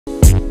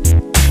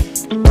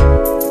Alright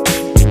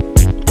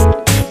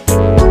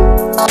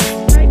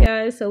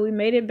guys, so we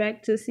made it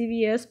back to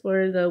CVS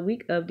for the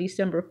week of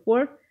December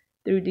 4th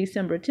through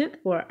December 10th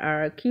for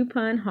our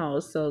coupon haul.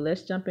 So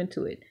let's jump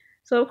into it.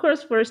 So of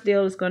course, first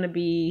deal is going to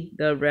be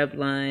the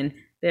Revlon.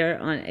 They're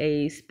on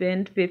a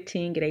spend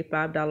 15, get a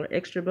 $5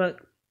 extra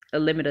buck, a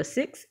limit of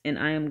 6, and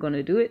I am going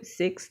to do it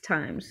 6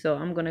 times. So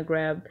I'm going to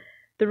grab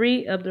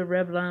 3 of the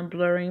Revlon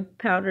blurring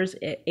powders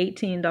at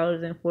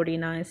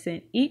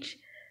 $18.49 each.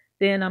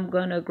 Then I'm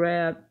going to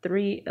grab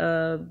 3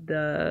 of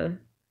the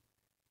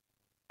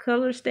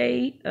Color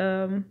Stay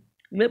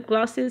lip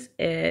glosses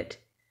at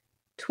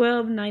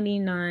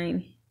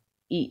 $12.99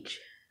 each.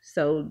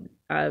 So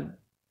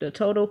the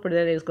total for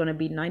that is going to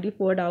be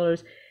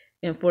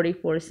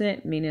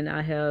 $94.44, meaning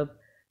I have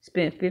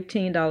spent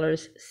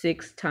 $15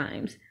 6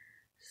 times.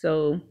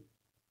 So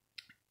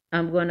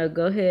I'm going to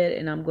go ahead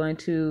and I'm going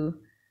to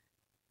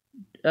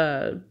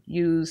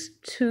use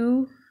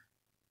 2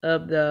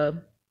 of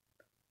the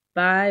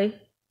buy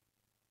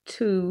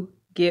 2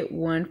 get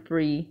 1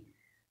 free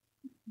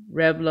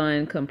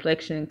Revlon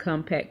Complexion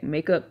Compact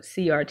Makeup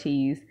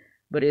CRTs,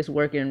 but it's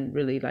working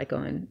really like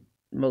on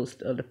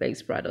most of the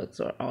face products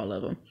or all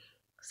of them.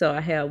 So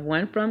I have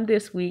 1 from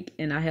this week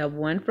and I have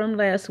 1 from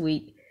last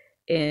week,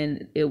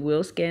 and it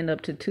will scan up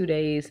to 2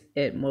 days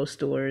at most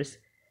stores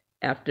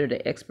after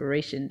the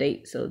expiration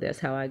date. So that's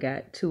how I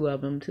got 2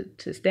 of them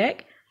to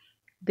stack.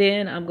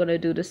 Then I'm going to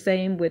do the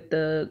same with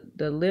the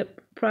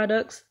lip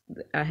products.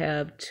 I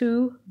have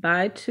 2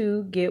 buy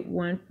 2 get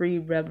 1 free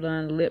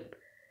Revlon lip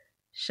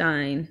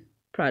shine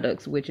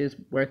products, which is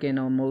working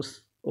on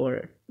most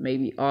or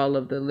maybe all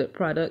of the lip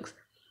products.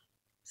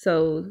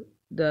 So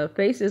the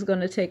face is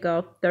going to take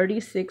off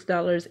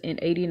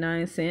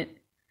 $36.89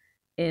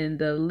 and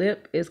the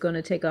lip is going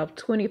to take off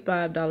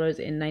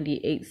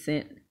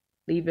 $25.98,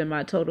 leaving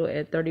my total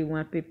at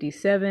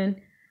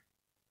 $31.57.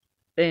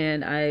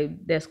 And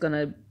that's going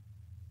to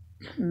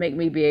make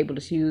me be able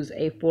to use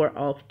a 4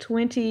 off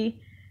 20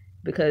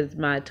 because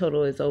my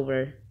total is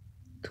over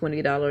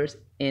 $20,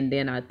 and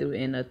then I threw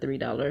in a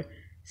 $3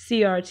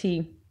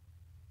 CRT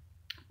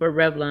for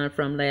Revlon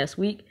from last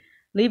week,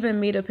 leaving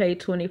me to pay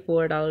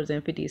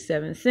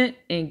 $24.57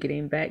 and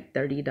getting back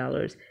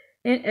 $30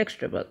 in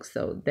extra bucks.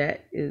 So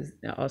that is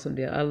an awesome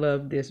deal. I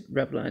love this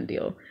Revlon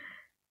deal.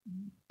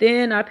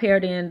 Then I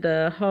paired in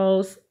the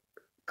Halls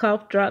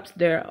cough drops.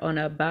 They're on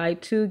a buy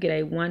 2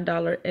 get a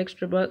 $1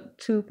 extra buck,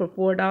 2 for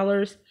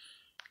 $4.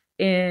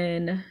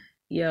 And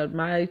yeah,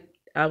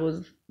 I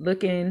was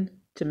looking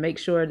to make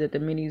sure that the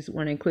minis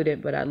weren't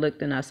included, but I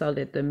looked and I saw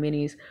that the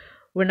minis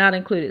were not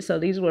included. So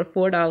these were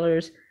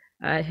 $4.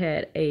 I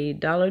had a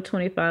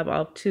 $1.25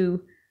 off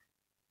 2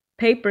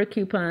 paper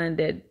coupon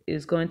that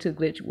is going to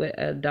glitch with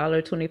a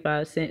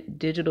 $1.25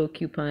 digital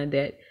coupon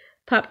that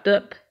popped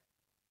up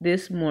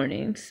this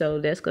morning.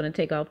 So that's going to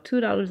take off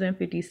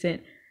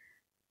 $2.50,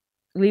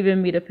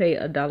 leaving me to pay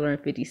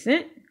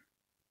 $1.50.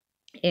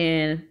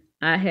 And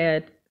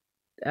I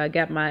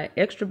got my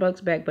extra bucks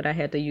back, but I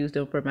had to use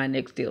them for my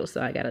next deal.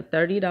 So I got a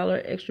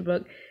 $30 extra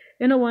buck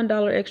and a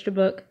 $1 extra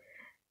buck.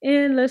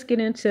 And let's get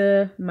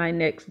into my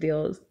next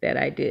deals that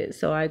I did.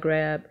 So I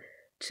grabbed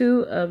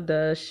 2 of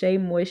the Shea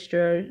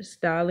Moisture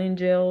styling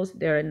gels.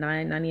 They're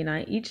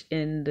 $9.99 each,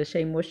 and the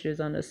Shea Moisture is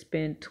on a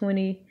spend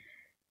 20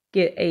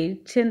 get a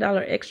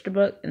 $10 extra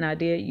buck, and I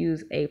did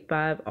use a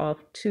 5 off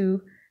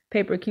 2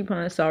 paper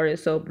coupon. Sorry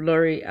it's so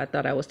blurry. I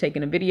thought I was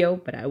taking a video,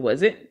 but I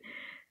wasn't.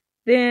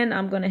 Then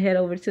I'm going to head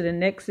over to the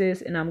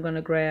Nexxus and I'm going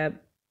to grab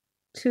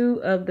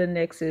 2 of the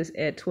Nexxus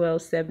at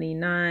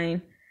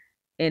 $12.79,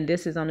 and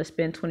this is on the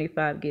spend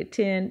 25 get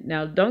 10.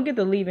 Now don't get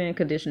the leave-in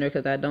conditioner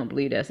because I don't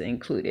believe that's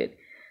included.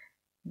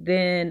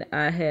 Then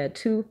I had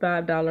 2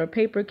 $5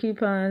 paper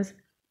coupons,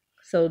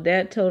 so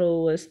that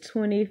total was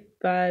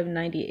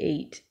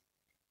 $25.98,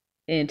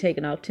 and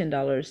taking off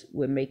 $10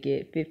 would make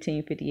it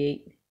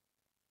 $15.58.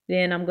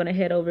 Then I'm going to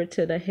head over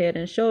to the Head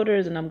and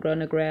Shoulders and I'm going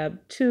to grab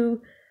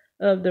 2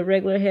 of the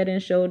regular Head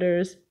and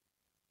Shoulders.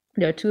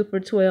 They're 2 for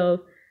 $12.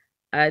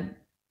 I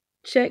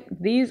checked,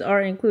 these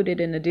are included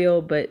in the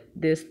deal, but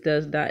this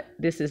is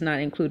not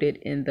included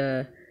in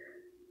the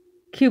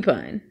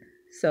coupon.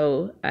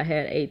 So I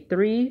had a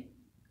 3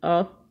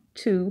 off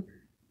 2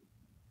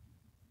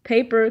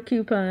 paper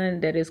coupon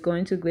that is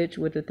going to glitch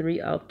with a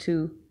 3 off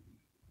 2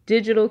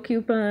 digital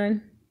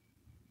coupon.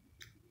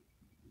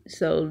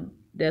 So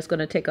that's going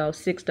to take off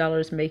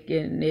 $6,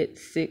 making it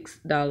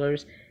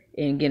 $6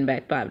 and getting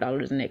back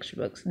 $5 in extra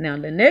bucks. Now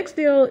the next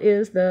deal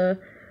is the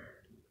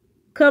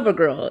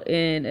CoverGirl,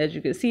 and as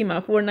you can see,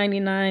 my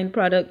 $4.99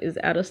 product is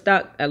out of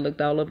stock. I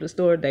looked all over the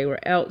store, they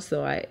were out,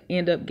 so I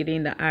end up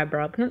getting the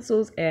eyebrow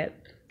pencils at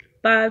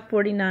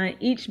 $5.49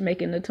 each,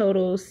 making the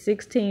total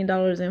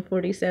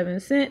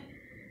 $16.47.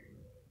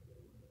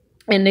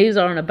 And these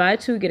are on a buy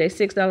 2 get a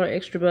 $6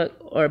 extra buck,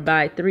 or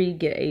buy 3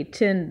 get a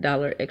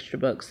 $10 extra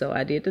buck. So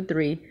I did the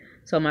 3.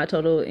 So my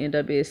total end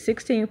up is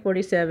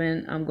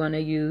 $16.47. I'm going to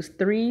use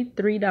 3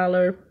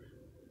 $3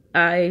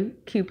 eye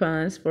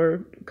coupons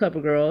for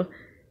CoverGirl,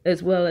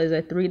 as well as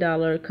a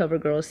 $3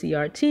 CoverGirl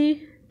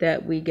CRT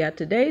that we got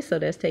today. So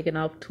that's taking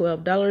off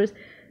 $12,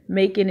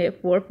 making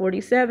it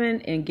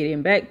 $4.47 and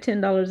getting back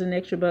 $10 an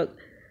extra buck.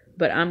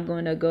 But I'm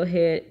going to go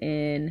ahead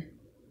and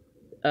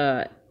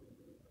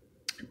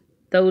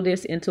throw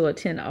this into a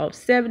 10 off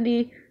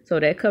 70 so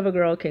that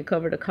CoverGirl can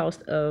cover the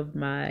cost of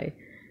my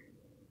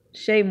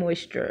Shea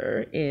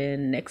Moisture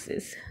in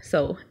Nexxus.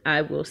 So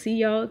I will see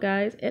y'all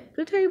guys at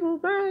the table.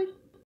 Bye.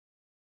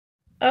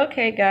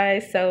 Okay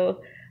guys, so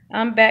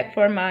I'm back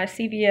for my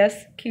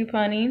CVS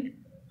couponing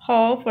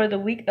haul for the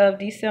week of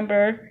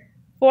December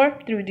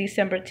 4th through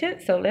December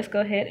 10th. So let's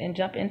go ahead and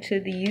jump into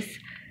these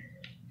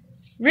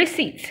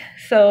receipts.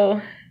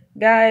 So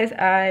guys,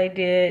 I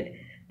did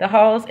the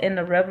hauls and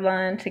the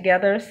Revlon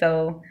together.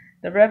 So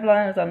the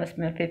Revlon is on a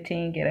spend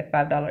 15, get a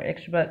 $5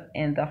 extra buck,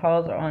 and the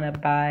hauls are on a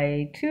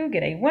buy 2,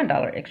 get a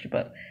 $1 extra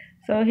buck.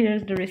 So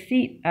here's the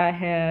receipt. I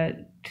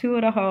had 2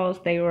 of the hauls.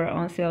 They were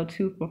on sale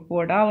 2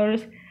 for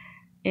 $4.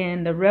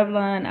 In the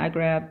Revlon, I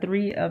grabbed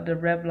 3 of the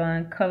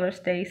Revlon Color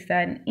Stay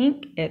Satin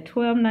Ink at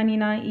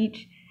 $12.99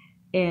 each,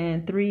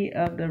 and 3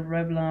 of the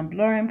Revlon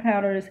blurring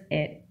powders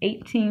at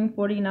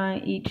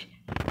 $18.49 each.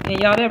 And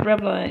y'all, that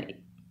Revlon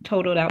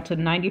totaled out to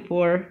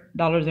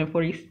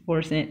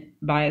 $94.44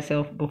 by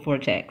itself before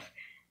tax.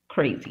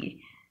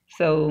 Crazy.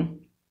 So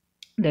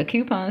the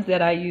coupons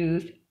that I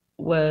used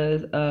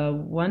was a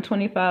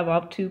 $1.25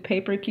 off 2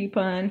 paper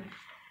coupon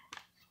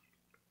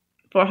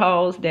for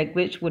hauls that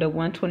glitched with a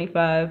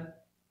 $1.25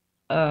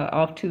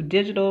 off 2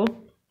 digital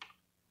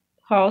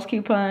hauls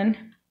coupon.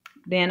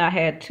 Then I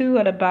had 2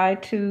 of the buy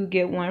 2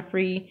 get 1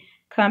 free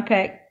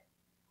compact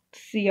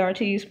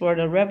CRTs for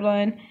the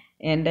Revlon,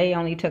 and they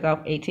only took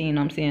off $18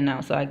 I'm seeing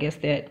now. So I guess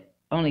that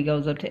only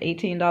goes up to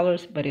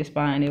 $18, but it's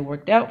fine. It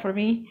worked out for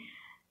me.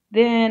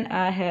 Then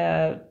I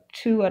have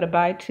 2 of the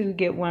buy 2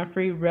 get 1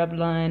 free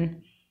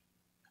Revlon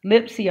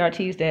lip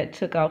CRTs that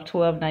took off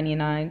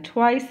 $12.99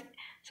 twice.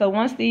 So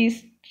once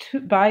these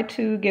buy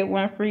 2 get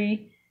 1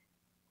 free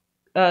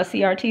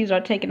CRTs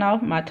are taken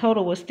off, my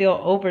total was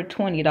still over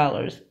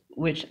 $20,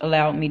 which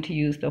allowed me to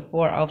use the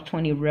 4 off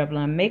 20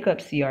 Revlon makeup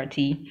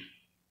CRT.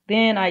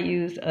 Then I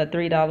used a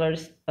 $3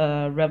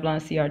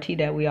 Revlon CRT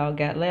that we all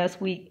got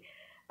last week.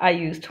 I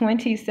used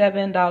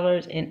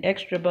 $27 in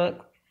extra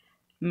buck.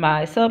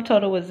 My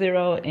subtotal was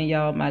 0, and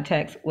y'all, my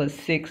tax was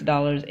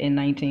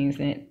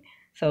 $6.19.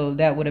 So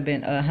that would have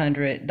been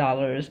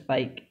 $100,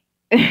 like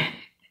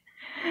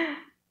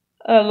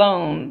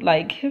alone,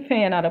 like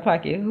paying out of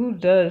pocket. Who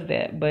does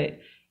that? But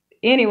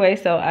anyway,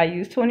 so I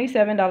used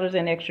 $27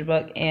 in extra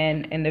buck,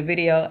 and in the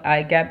video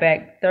I got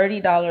back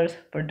 $30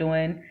 for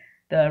doing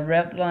the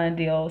Revlon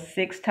deal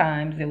 6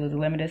 times. It was a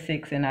limited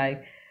 6, and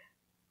I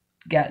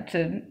got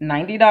to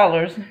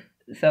 $90.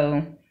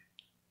 So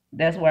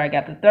that's where I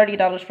got the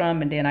 $30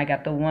 from, and then I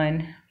got the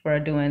 1 for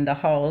doing the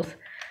hauls.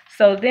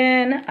 So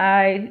then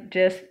I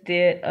just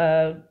did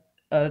a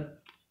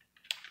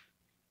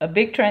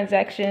big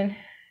transaction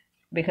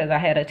because I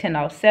had a 10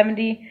 off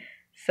 70.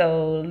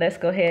 So let's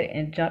go ahead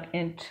and jump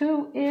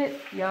into it,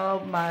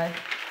 y'all. I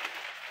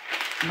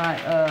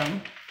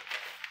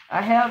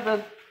have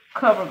the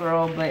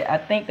CoverGirl, but I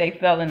think they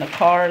fell in the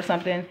car or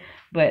something.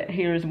 But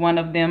here's one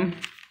of them,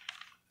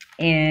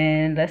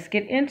 and let's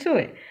get into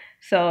it.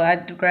 So I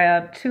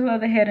grabbed 2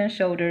 of the Head and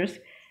Shoulders.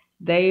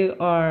 They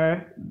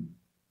are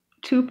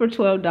 2 for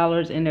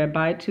 $12, and they're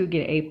buy 2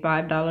 get a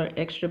 $5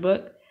 extra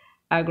buck.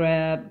 I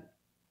grabbed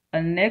a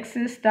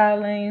Nexxus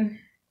styling,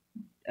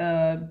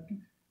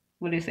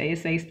 what did it say? It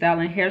says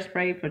styling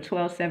hairspray for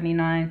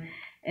 $12.79,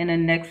 and a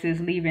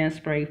Nexxus leave-in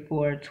spray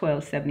for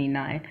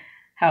 $12.79.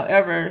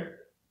 However,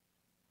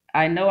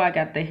 I know I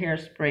got the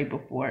hairspray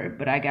before,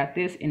 but I got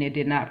this and it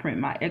did not print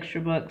my extra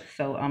bucks,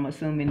 so I'm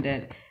assuming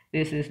that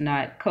this is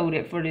not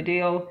coded for the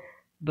deal.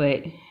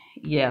 But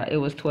yeah, it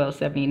was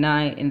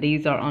 $12.79, and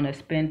these are on a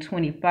spend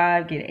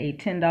 25 get a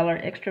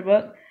 $10 extra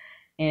buck,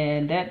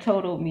 and that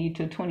totaled me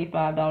to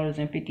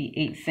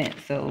 $25.58.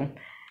 So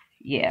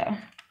yeah.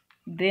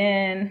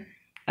 Then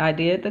I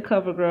did the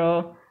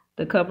CoverGirl.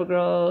 The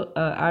CoverGirl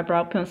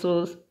eyebrow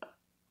pencils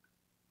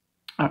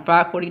are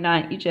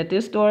 $5.49 each at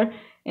this store,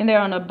 and they're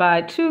on a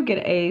buy 2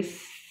 get a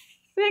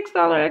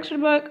 $6 extra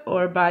buck,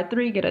 or buy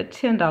 3 get a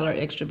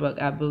 $10 extra buck.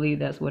 I believe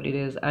that's what it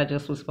is. I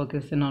just was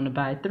focusing on the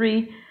buy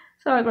 3.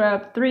 So I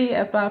grabbed 3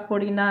 at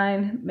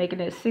 $5.49, making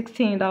it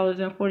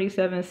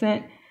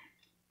 $16.47.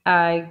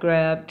 I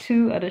grabbed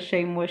 2 of the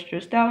Shea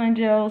Moisture styling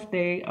gels.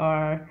 They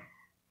are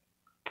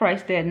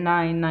priced at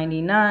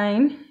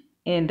 $9.99,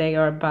 and they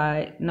are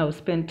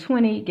spend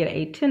 20 get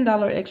a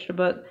 $10 extra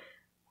buck.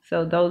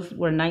 So those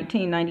were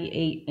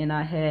 $19.98, and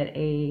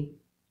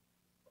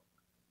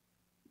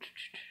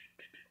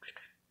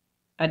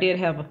I did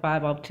have a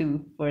 5 off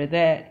 2 for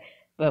that,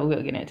 but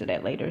we'll get into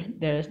that later.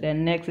 There's that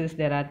Nexxus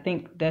that I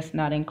think that's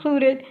not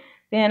included.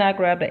 Then I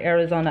grabbed the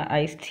Arizona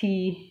iced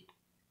tea,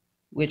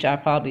 which I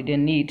probably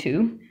didn't need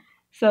to.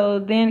 So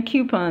then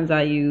coupons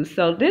I used.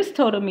 So this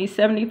totaled me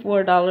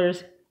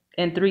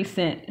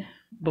 $74.03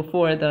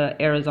 before the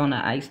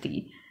Arizona iced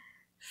tea.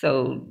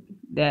 So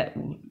that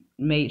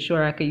made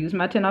sure I could use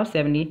my 10 off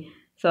 70.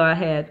 So I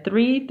had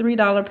 3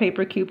 $3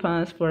 paper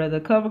coupons for the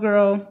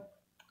CoverGirl,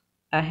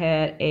 I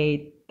had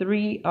a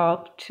 3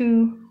 off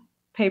 2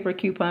 paper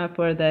coupon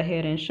for the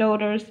Head and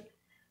Shoulders.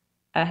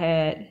 I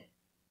had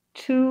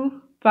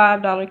 2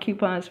 $5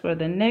 coupons for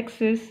the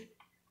Nexxus.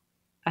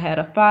 I had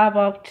a 5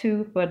 off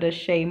 2 for the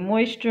Shea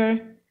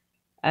Moisture.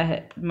 I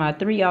had my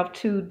 3 off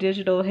 2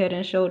 digital Head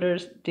and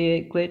Shoulders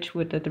did glitch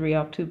with the 3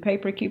 off 2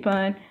 paper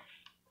coupon.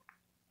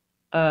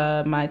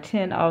 My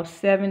 10 off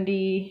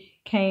 70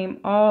 came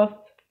off,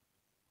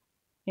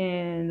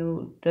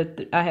 and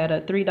I had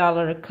a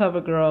 $3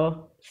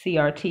 CoverGirl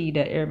CRT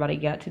that everybody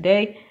got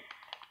today.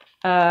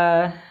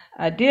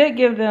 I did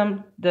give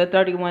them the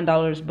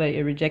 $31, but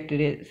it rejected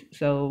it,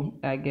 so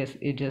I guess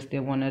it just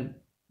didn't want to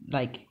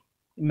like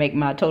make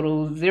my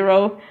total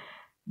 0.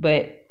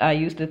 But I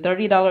used the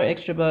 $30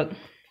 extra buck.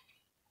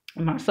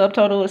 My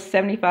subtotal was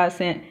 75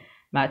 cents.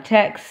 My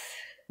tax,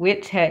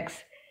 with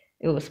tax,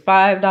 it was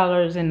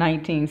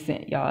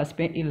 $5.19. Y'all, I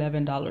spent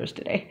 $11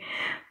 today.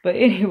 But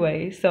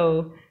anyway,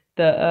 so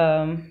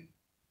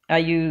I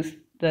used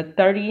the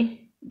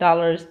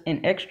 $30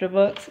 in extra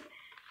bucks,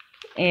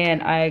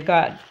 and I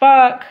got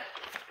back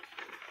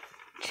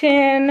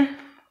 10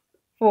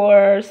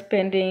 for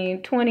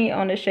spending 20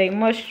 on the Shea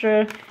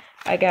Moisture.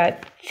 I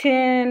got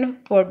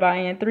 10 for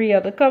buying 3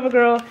 of the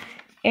CoverGirl,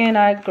 and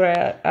I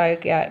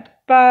got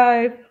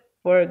 5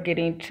 for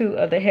getting 2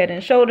 of the Head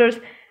and Shoulders.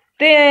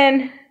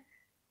 Then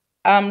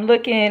I'm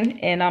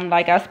looking, and I'm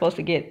like, I'm supposed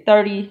to get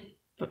 30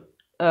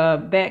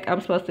 back. I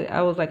was supposed to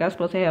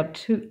have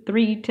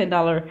 3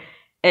 $10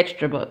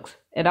 extra bucks.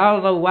 And I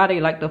don't know why they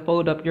like to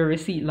fold up your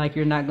receipt like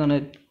you're not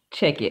gonna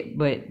check it,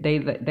 but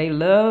they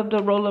love to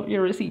roll up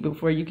your receipt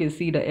before you can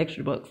see the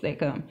extra bucks that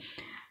come.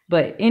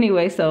 But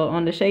anyway, so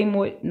on the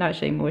not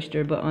Shea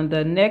Moisture, but on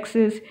the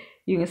Nexxus,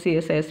 you can see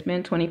it says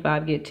spend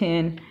 25, get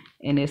 10,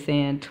 and it's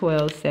saying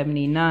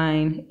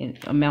 $12.79, and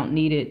amount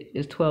needed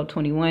is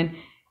 $12.21.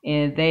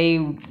 And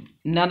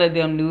none of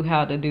them knew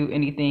how to do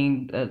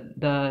anything.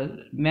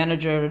 The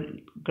manager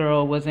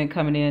girl wasn't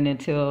coming in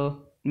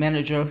until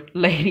manager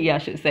lady, I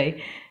should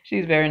say.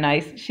 She's very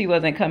nice. She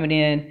wasn't coming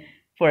in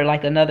for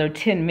like another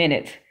 10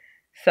 minutes.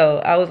 So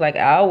I was like,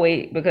 I'll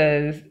wait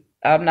because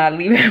I'm not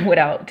leaving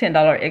without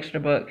 $10 extra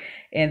buck.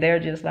 And they're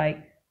just like,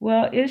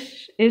 well,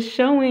 it's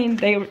showing.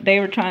 They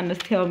were trying to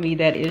tell me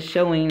that it's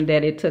showing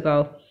that it took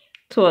off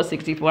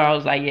 $12.64. I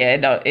was like, yeah,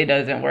 no, it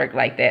doesn't work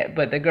like that.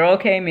 But the girl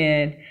came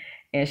in,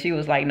 and she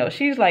was like, no,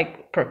 she's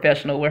like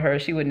professional with her.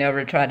 She would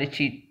never try to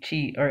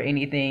cheat or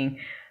anything.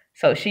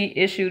 So she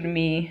issued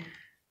me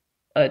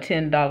a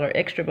 $10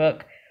 extra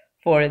buck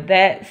for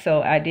that.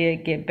 So I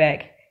did get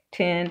back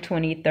 $10,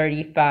 $20,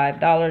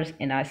 $35,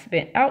 and I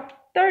spent out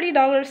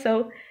 $30.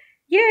 So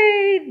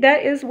yay,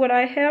 that is what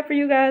I have for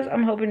you guys.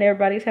 I'm hoping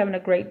everybody's having a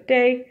great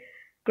day,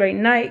 great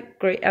night,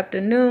 great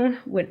afternoon,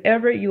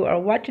 whenever you are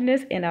watching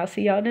this, and I'll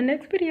see y'all in the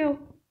next video.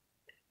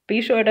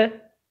 Be sure to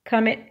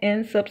comment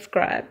and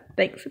subscribe.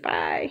 Thanks.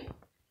 Bye.